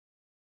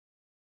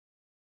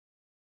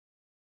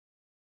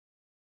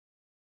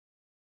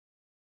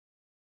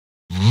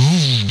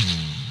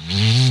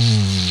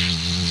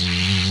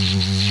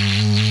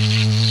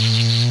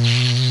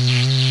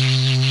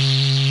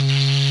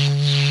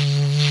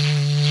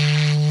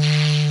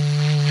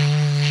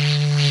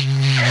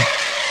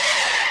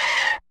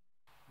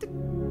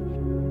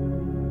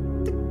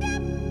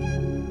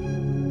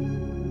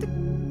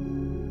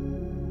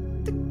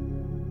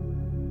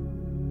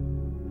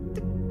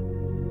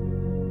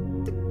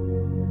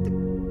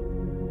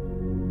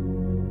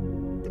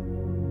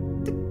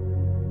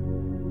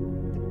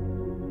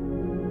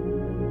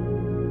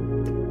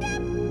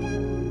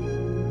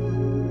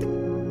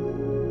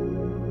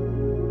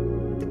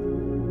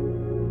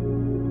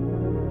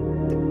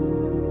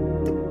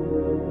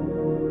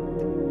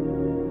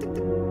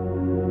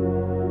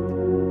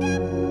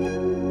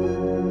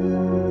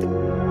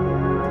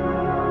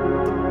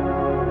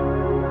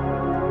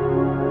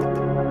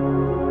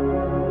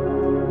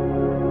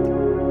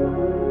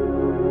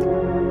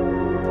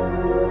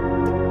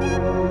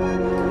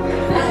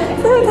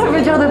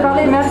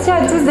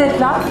à tous d'être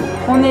là.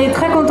 On est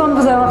très contents de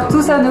vous avoir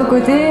tous à nos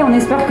côtés. On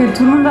espère que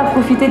tout le monde va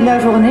profiter de la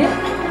journée.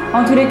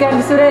 En tous les cas,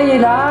 le soleil est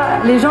là,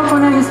 les gens qu'on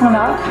aime ils sont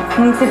là,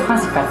 donc c'est le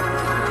principal.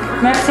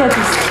 Merci à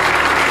tous.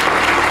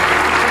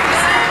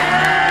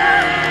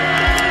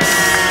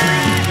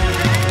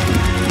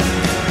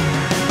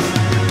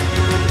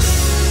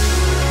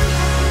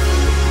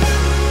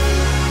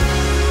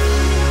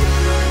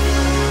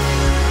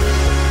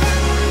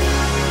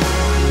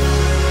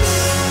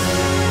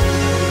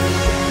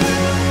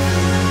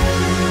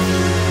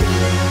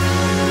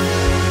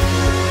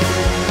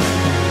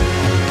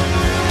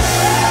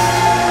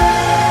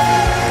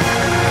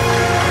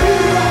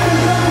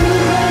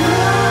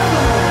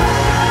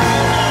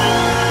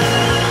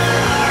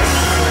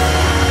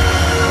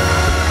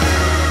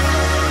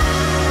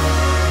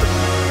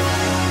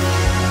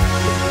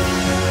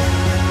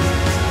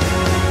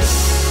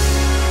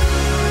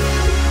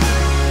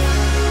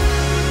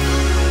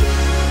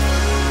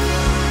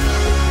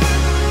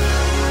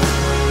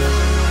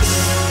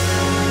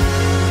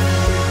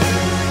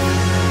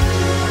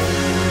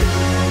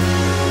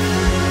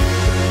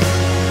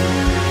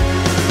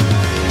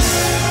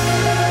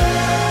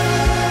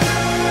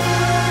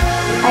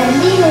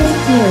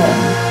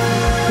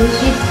 Je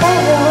suis très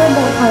heureux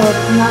d'être à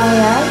votre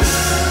mariage.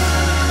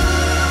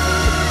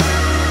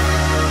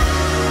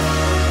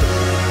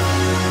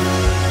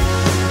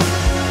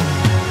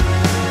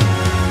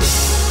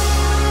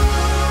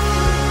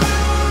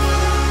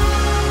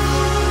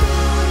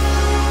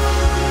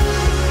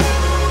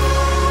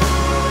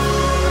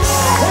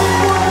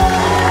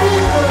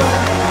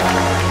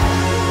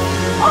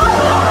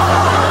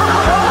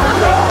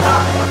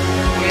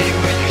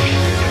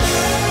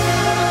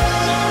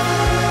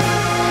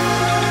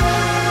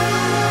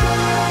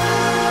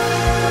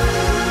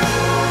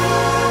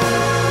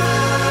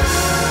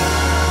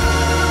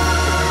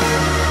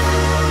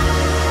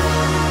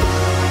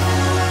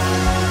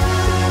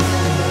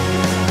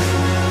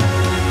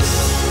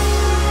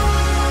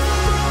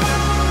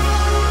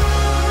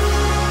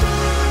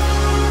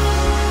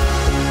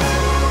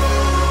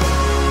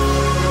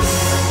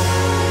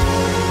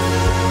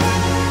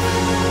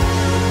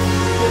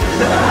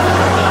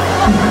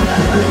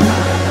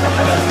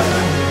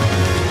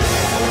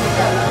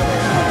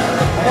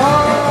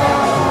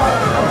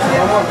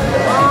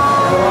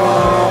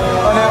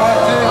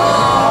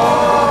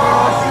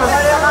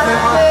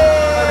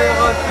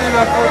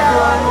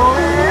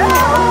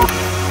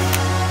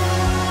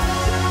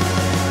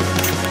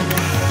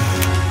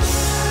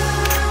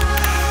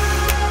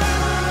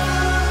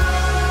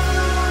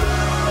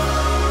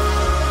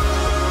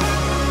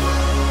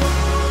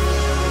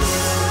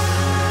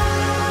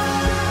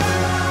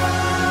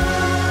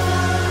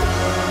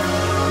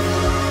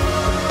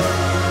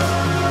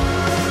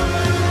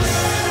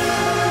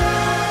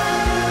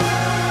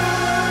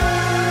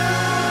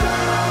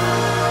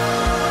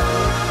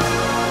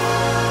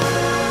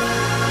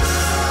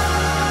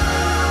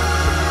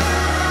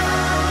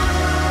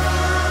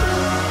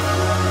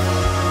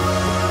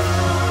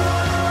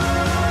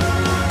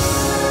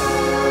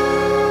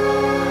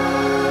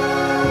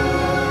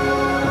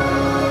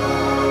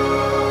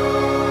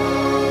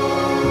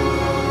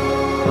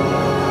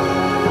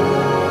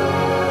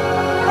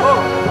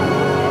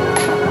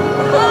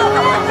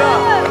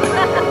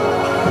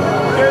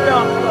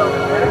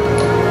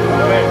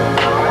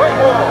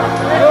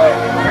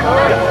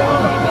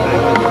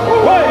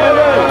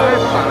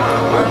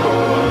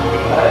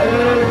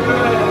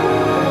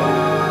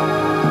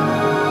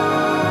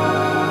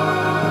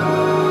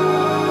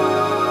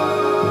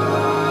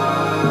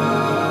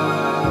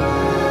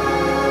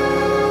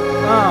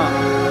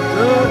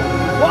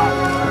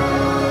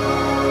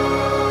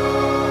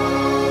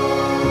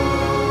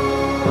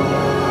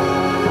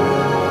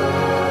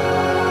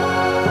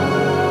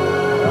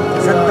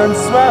 Ça te donne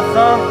soif,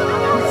 hein?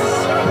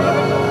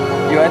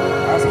 Johan,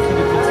 inscrit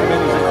depuis une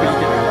semaine aux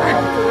alcooliques.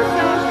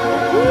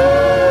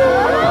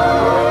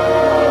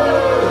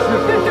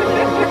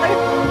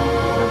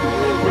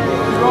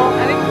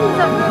 Avec tout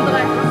ça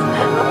vaudrait.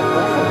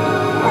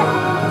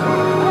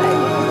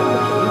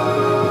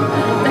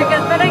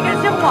 T'inquiète pas la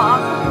gueule sur moi.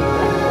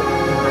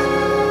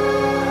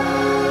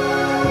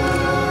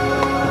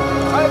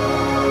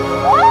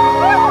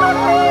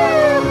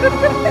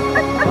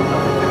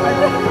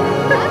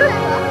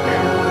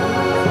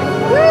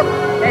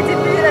 Elle était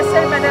plus la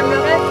seule, Madame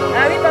Leray.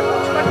 Ah oui, par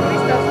contre, je crois que oui,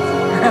 c'est un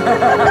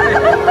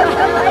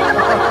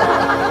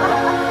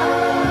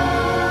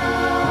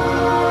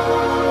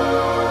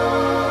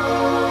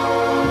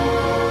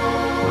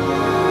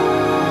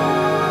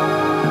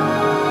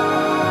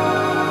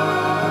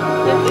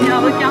Il y a un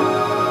requin.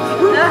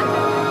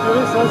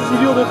 C'est un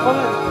silure de 3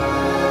 mètres.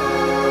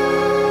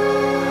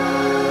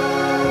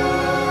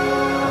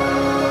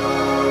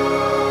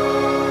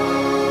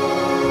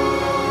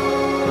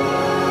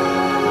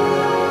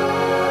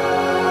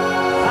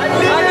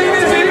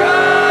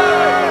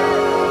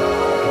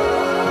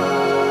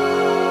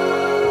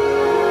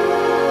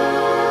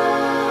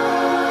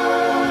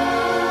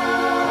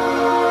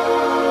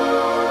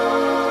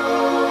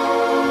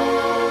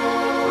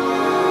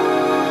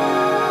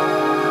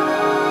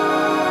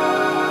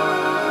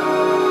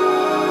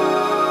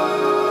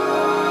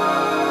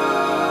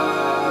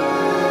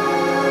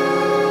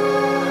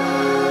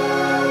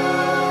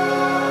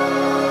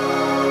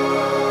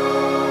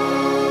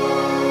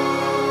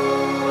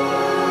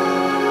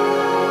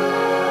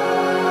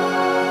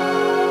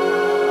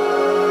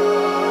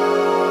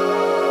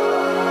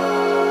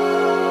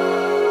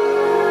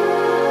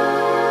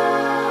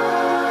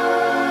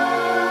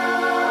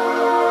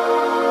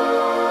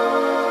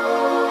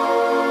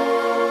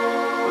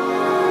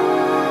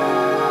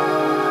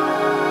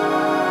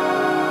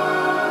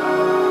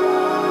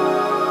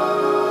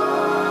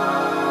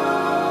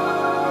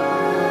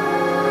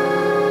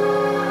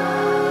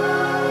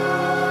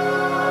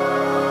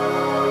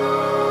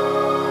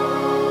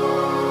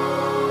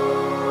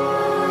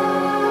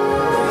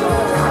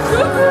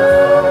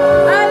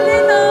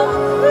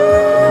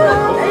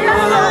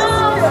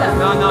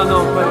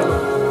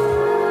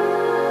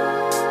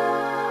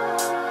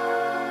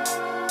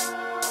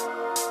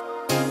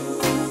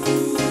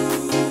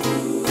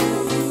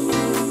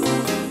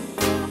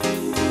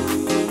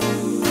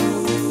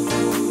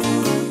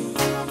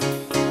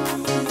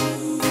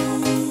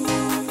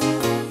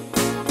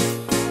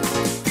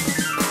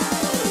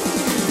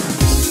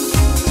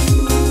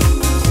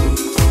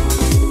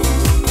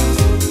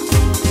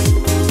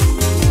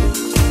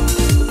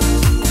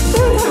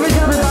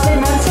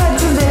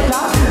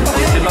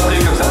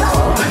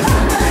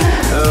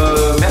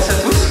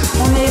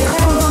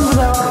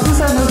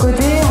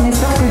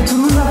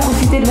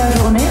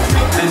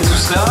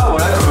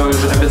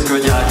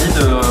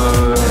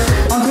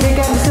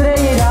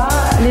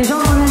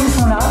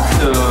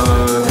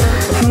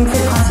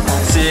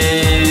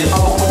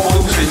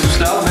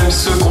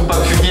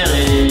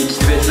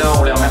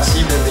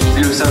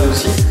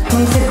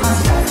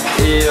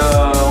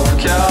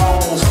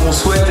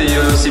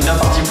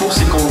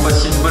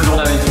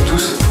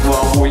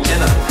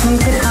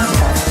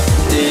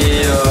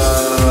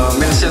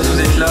 Merci à tous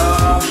d'être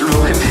là. Je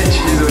me répète, je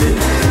suis désolé.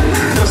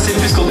 C'est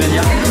plus ce qu'on devait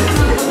dire.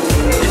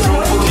 Et tout le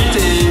monde profite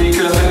et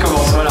que la fête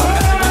commence. Voilà.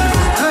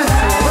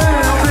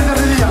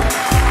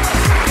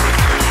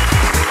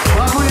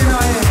 Bravo les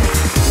mariés.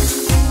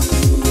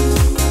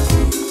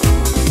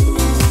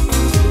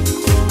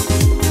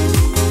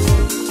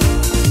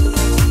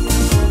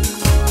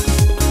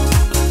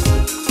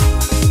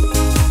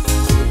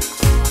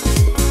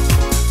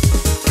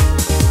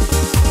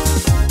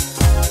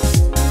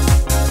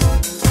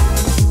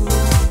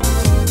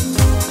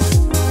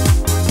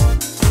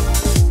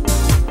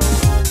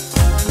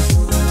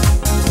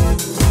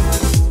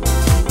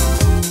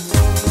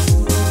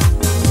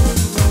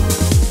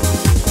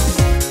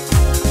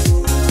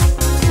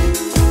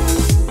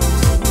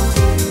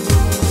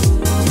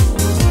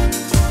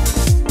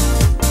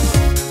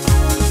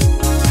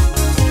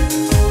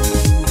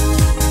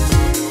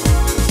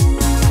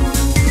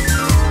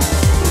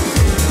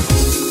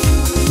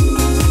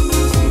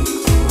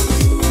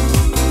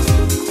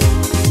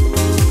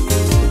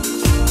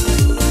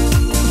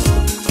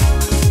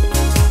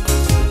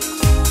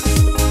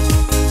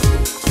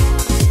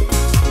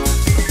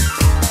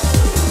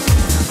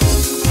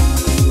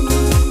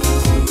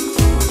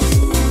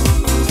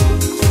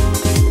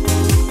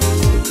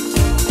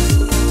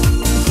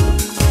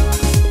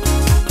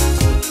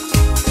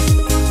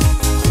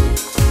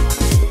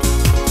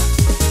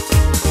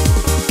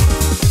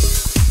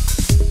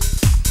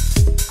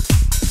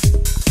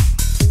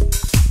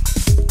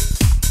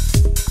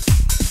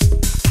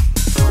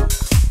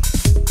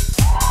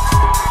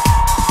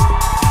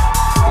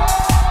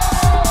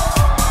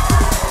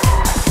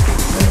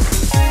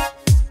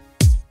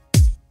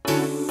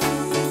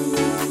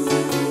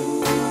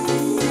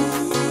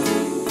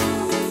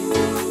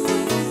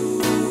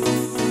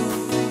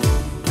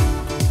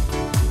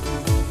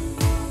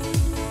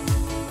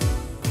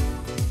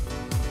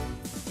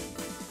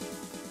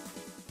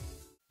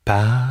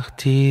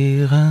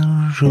 Partir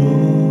un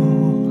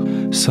jour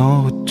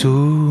sans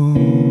retour,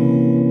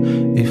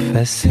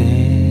 effacer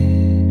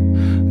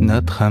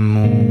notre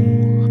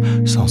amour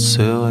sans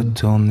se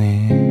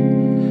retourner,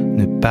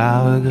 ne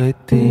pas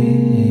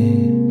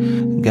regretter,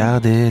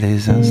 garder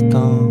les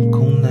instants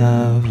qu'on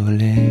a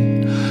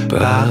volés.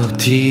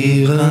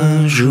 Partir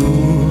un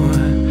jour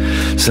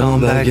sans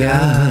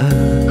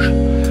bagage,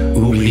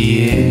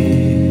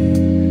 oublier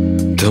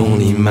ton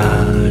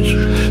image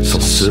sans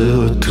se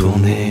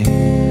retourner,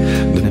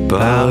 ne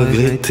pas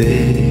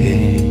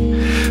regretter,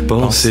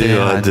 penser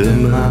à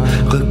demain,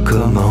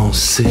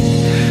 recommencer.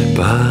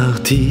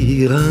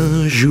 Partir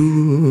un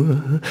jour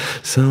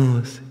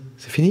sans...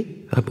 C'est fini?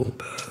 Ah bon,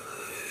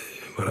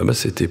 voilà,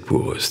 c'était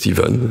pour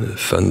Steven,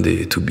 fan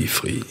des To Be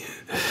Free.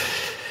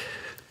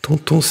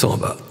 Tonton s'en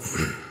va.